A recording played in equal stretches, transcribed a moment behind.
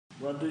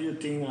What do you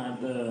think are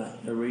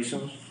the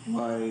reasons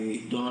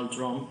why Donald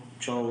Trump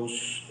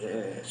chose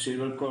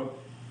Silvercorp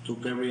to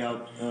carry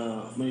out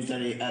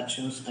military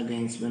actions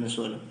against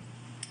Venezuela?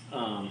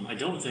 I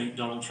don't think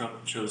Donald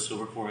Trump chose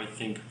Silvercorp. I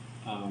think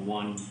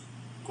Juan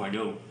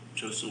Guaidó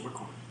chose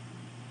Silvercorp.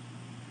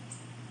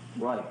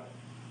 Why?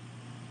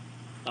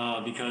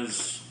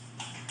 Because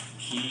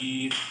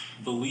he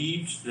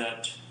believed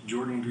that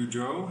Jordan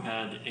Goudreau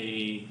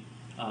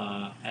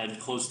had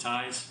close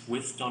ties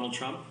with Donald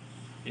Trump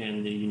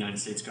and the United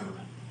States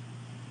government.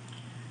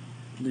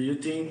 Do you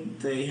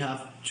think they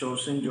have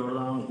chosen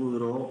Jordan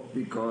Goudreau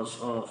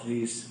because of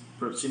his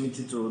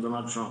proximity to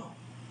Donald Trump?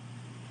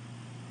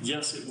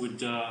 Yes, it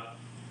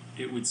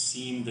would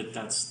seem that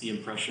that's the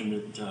impression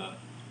that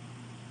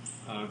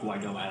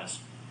Guaidó has.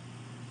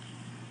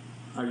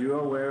 Are you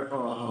aware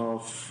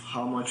of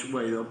how much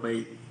Guaidó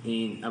paid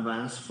in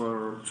advance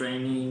for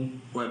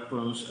training,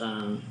 weapons,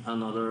 and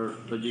other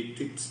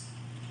logistics?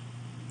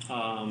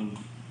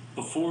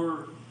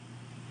 Before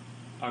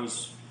I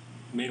was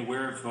made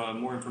aware of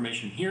more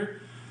information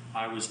here,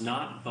 I was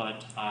not,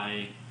 but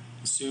I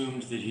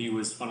assumed that he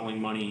was funneling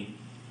money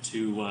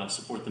to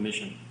support the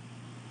mission.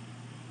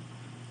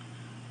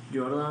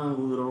 Jordan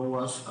Goudreau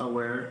was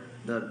aware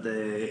that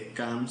the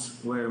camps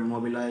were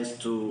mobilized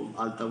to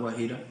Alta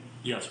Guajira?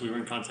 Yes, we were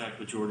in contact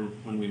with Jordan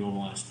when we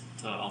mobilized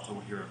to Alta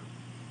Guajira.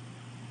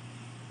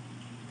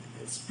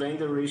 Explain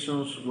the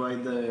reasons why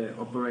the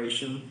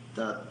operation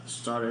that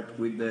started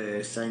with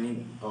the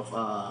signing of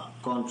a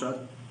contract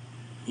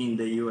in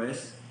the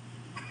U.S.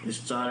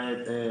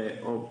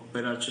 started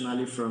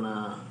operationally from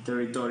a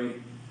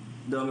territory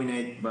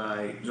dominated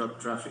by drug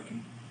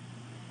trafficking.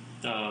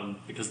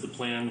 Because the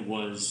plan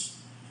was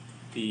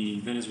the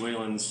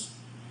Venezuelans'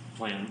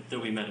 plan that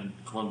we met in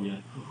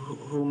Colombia.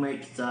 Who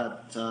makes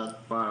that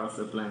part of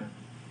the plan?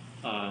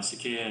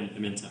 Sequeira and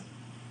Pimenta.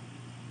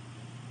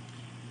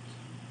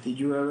 Did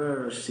you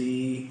ever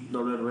see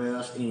Doble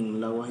Ruedas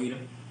in La Guajira?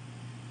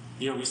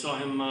 Yeah, we saw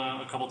him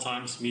a couple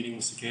times meeting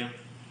Sequeira.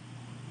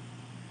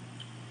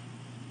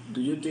 Do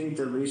you think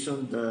the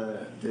reason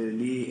the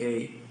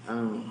DEA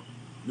and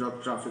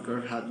drug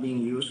trafficker had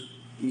been used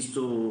is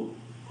to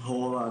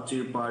hold a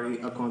third party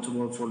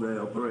accountable for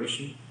the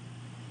operation?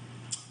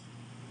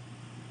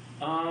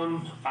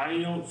 I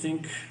don't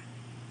think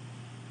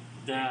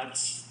that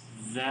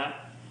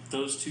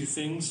those two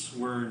things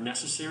were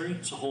necessary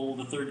to hold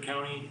the third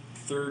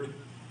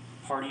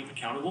party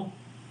accountable.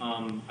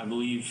 I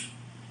believe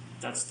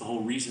that's the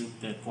whole reason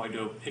that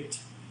Guaidó picked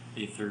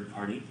a third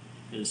party,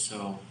 is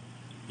so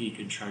he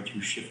could try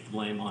to shift the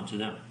blame onto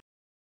them.